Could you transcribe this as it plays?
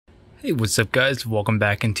Hey, what's up guys? Welcome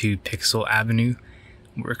back into Pixel Avenue.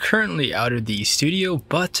 We're currently out of the studio,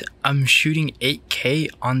 but I'm shooting 8K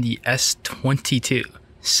on the S22.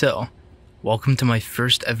 So, welcome to my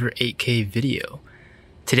first ever 8K video.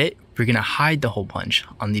 Today, we're gonna hide the hole punch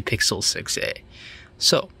on the Pixel 6a.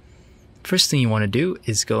 So, first thing you wanna do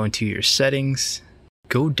is go into your settings,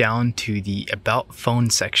 go down to the About Phone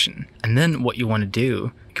section, and then what you wanna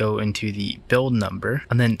do, go into the build number,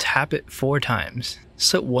 and then tap it 4 times.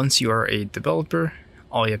 So once you are a developer,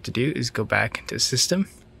 all you have to do is go back into System,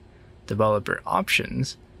 Developer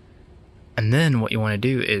Options, and then what you want to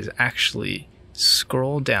do is actually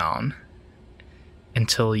scroll down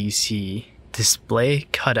until you see Display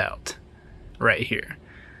Cutout right here.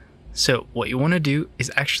 So what you want to do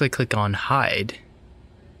is actually click on Hide.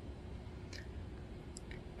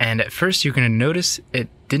 And at first you're going to notice it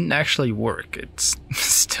didn't actually work. It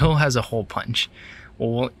still has a hole punch.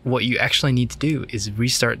 Well, what you actually need to do is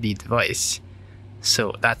restart the device.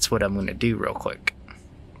 So that's what I'm going to do real quick.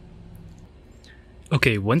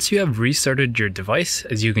 Okay, once you have restarted your device,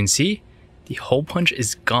 as you can see, the hole punch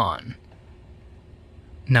is gone.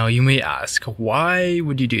 Now you may ask, why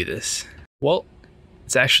would you do this? Well,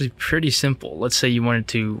 it's actually pretty simple. Let's say you wanted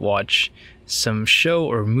to watch some show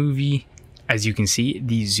or movie. As you can see,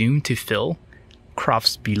 the zoom to fill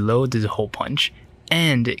crops below the hole punch,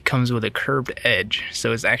 and it comes with a curved edge,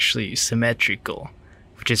 so it's actually symmetrical,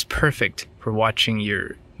 which is perfect for watching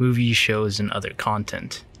your movie, shows, and other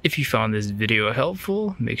content. If you found this video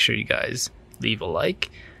helpful, make sure you guys leave a like,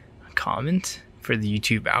 a comment for the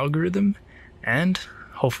YouTube algorithm, and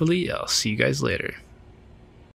hopefully I'll see you guys later.